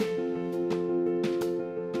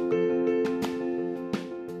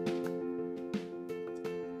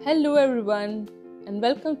Hello, everyone, and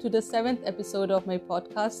welcome to the 7th episode of my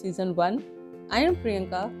podcast, Season 1. I am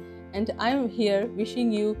Priyanka, and I am here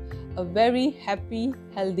wishing you a very happy,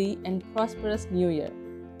 healthy, and prosperous New Year.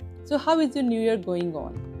 So, how is your New Year going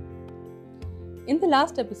on? In the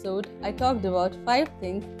last episode, I talked about 5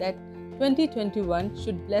 things that 2021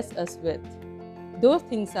 should bless us with. Those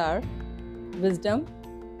things are wisdom,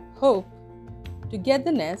 hope,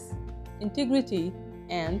 togetherness, integrity,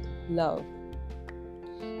 and love.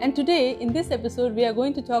 And today, in this episode, we are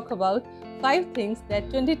going to talk about 5 things that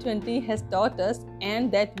 2020 has taught us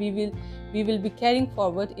and that we will be carrying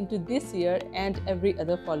forward into this year and every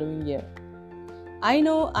other following year. I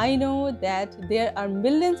know that there are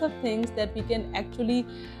millions of things that we can actually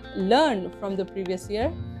learn from the previous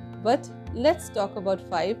year, but let's talk about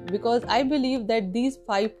 5 because I believe that these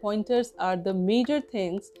 5 pointers are the major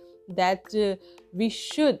things that we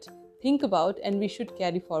should think about and we should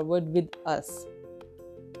carry forward with us.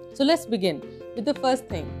 So let's begin with the first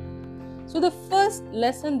thing. So the first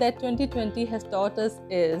lesson that 2020 has taught us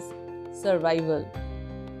is survival.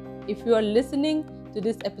 If you are listening to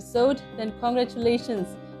this episode, then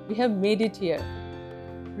congratulations, we have made it here.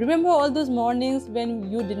 Remember all those mornings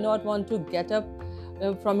when you did not want to get up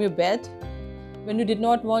from your bed, when you did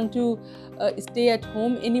not want to stay at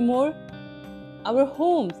home anymore? Our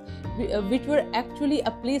homes, which were actually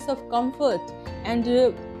a place of comfort and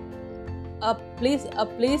a place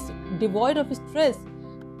devoid of stress,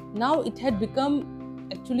 now it had become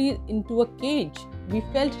actually into a cage. We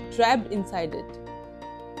felt trapped inside it.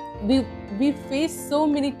 We faced so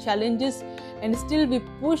many challenges and still we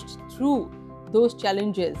pushed through those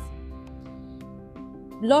challenges.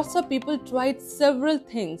 Lots of people tried several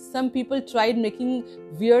things. Some people tried making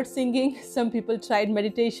weird singing, some people tried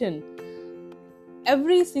meditation.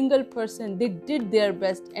 Every single person, they did their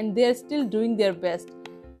best and they are still doing their best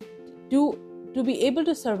to be able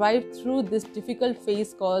to survive through this difficult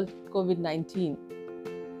phase called COVID-19.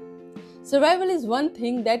 Survival is one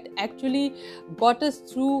thing that actually got us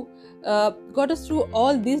through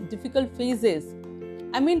all these difficult phases.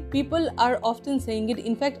 I mean, people are often saying it.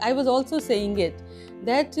 In fact, I was also saying it,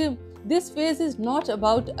 that this phase is not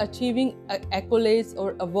about achieving accolades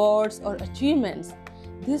or awards or achievements.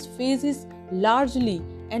 This phase is largely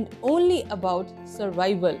and only about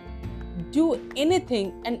survival. Do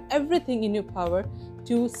anything and everything in your power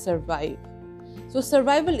to survive. So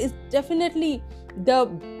survival is definitely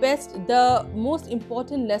the most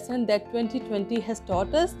important lesson that 2020 has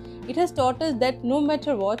taught us. It has taught us that no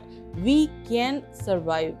matter what, we can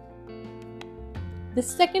survive. The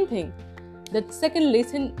second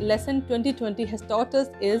lesson 2020 has taught us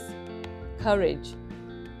is courage.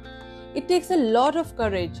 It takes a lot of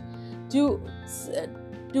courage to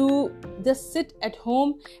just sit at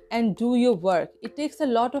home and do your work. It takes a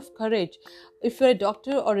lot of courage. If you're a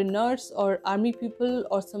doctor or a nurse or army people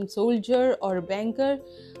or some soldier or a banker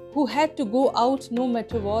who had to go out no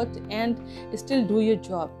matter what and still do your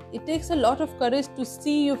job. It takes a lot of courage to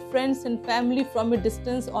see your friends and family from a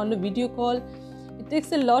distance on a video call. It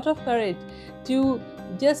takes a lot of courage to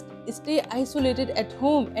just stay isolated at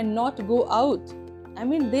home and not go out. I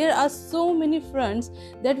mean, there are so many fronts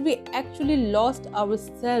that we actually lost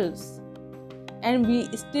ourselves. And we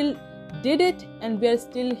still did it and we are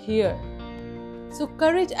still here. So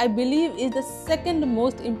courage, I believe, is the second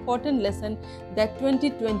most important lesson that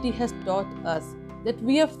 2020 has taught us. That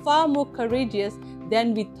we are far more courageous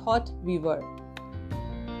than we thought we were.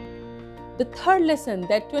 The third lesson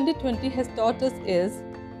that 2020 has taught us is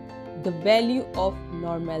the value of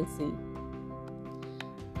normalcy.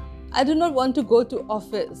 I do not want to go to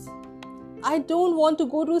office. I don't want to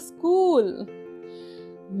go to school.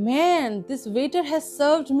 Man, this waiter has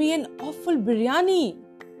served me an awful biryani.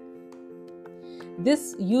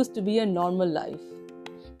 This used to be a normal life,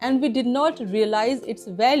 and we did not realize its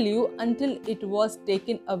value until it was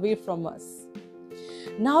taken away from us.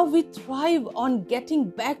 Now we thrive on getting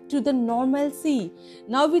back to the normalcy.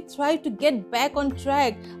 Now we try to get back on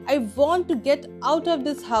track. I want to get out of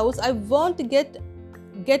this house. I want to get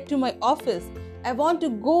to my office. I want to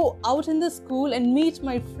go out in the school and meet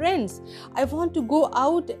my friends. I want to go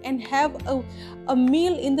out and have a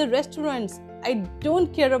meal in the restaurants. I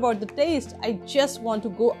don't care about the taste. I just want to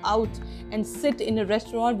go out and sit in a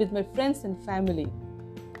restaurant with my friends and family.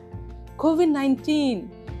 COVID-19,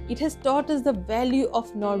 it has taught us the value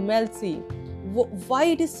of normalcy. Why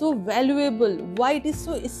it is so valuable, why it is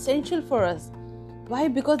so essential for us. Why?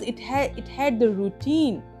 Because it had the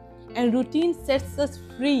routine, and routine sets us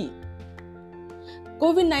free.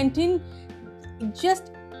 COVID-19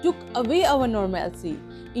 just took away our normalcy.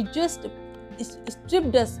 It just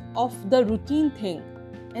stripped us of the routine thing.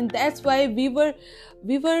 And that's why we were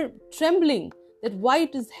trembling that why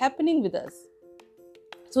it is happening with us.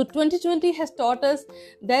 So 2020 has taught us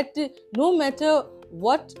that no matter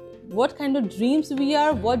what kind of dreams we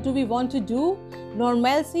are, what do we want to do,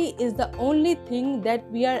 normalcy is the only thing that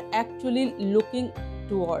we are actually looking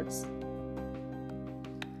towards.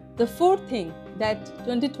 The fourth thing that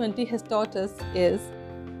 2020 has taught us is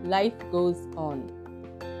life goes on.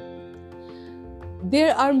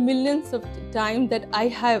 There are millions of times that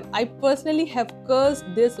I personally have cursed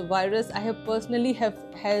this virus. I have personally have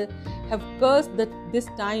cursed this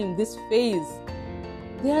time, this phase.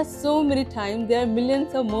 There are so many times. There are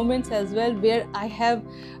millions of moments as well where I have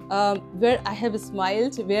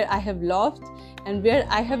smiled, where I have laughed, and where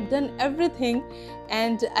I have done everything,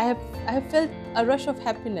 and I have felt a rush of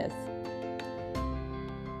happiness.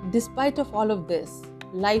 Despite of all of this,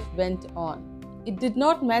 life went on. It did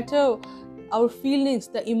not matter our feelings,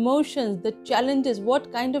 the emotions, the challenges,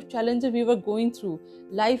 what kind of challenges we were going through.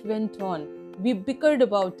 Life went on. We bickered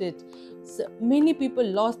about it. So many people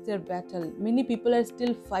lost their battle. Many people are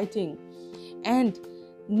still fighting. And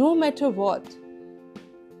no matter what,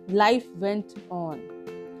 life went on.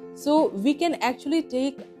 So we can actually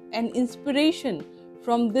take an inspiration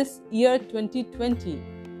from this year 2020.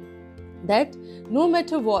 That no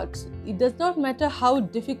matter what, it does not matter how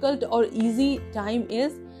difficult or easy time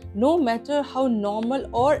is, no matter how normal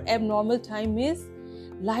or abnormal time is,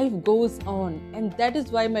 life goes on. And that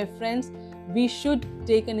is why, my friends, we should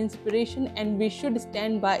take an inspiration and we should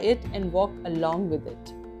stand by it and walk along with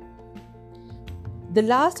it. The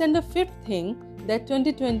last and the fifth thing that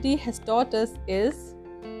 2020 has taught us is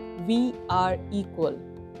we are equal.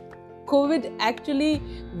 COVID actually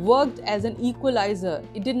worked as an equalizer.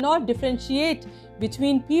 It did not differentiate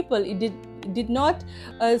between people. It did not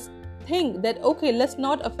think that, okay, let's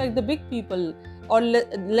not affect the big people, or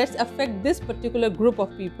let's affect this particular group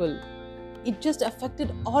of people. It just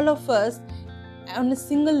affected all of us on a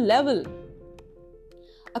single level.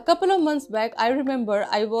 A couple of months back, I remember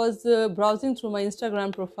I was browsing through my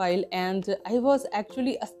Instagram profile, and I was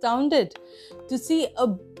actually astounded to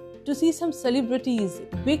see some celebrities,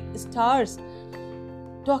 big stars,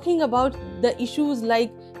 talking about the issues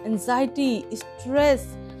like anxiety,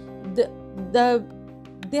 stress.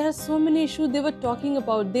 There are so many issues they were talking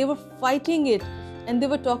about. They were fighting it, and they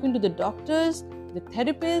were talking to the doctors, the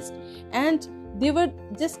therapists, and they were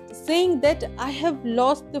just saying that I have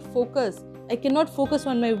lost the focus. I cannot focus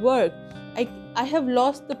on my work. I have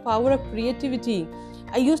lost the power of creativity.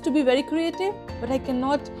 I used to be very creative, but I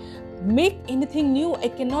cannot make anything new. I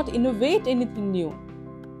cannot innovate anything new.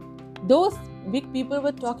 Those big people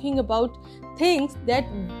were talking about things that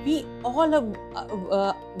we all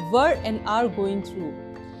were and are going through.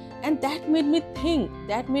 And that made me think,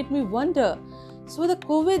 that made me wonder. So the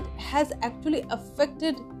COVID has actually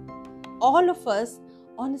affected all of us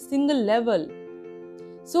on a single level.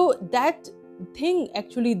 So that thing,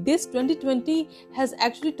 actually, this 2020 has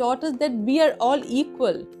actually taught us that we are all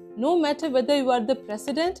equal. No matter whether you are the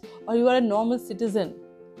president or you are a normal citizen.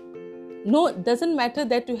 No, it doesn't matter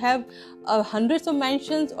that you have hundreds of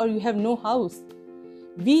mansions or you have no house.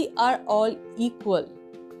 We are all equal.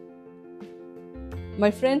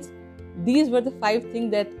 My friends, these were the 5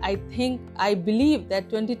 things that I believe that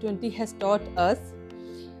 2020 has taught us.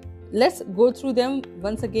 Let's go through them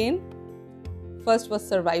once again. First was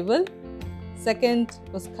survival. Second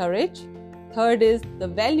was courage. Third is the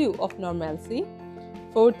value of normalcy.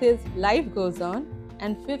 Fourth is life goes on.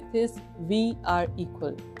 And fifth is we are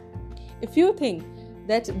equal. If you think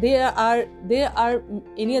that there are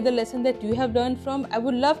any other lesson that you have learned from, I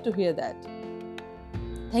would love to hear that.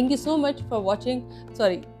 Thank you so much for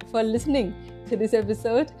listening to this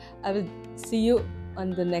episode. I will see you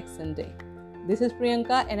on the next Sunday. This is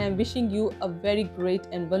Priyanka, and I'm wishing you a very great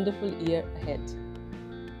and wonderful year ahead.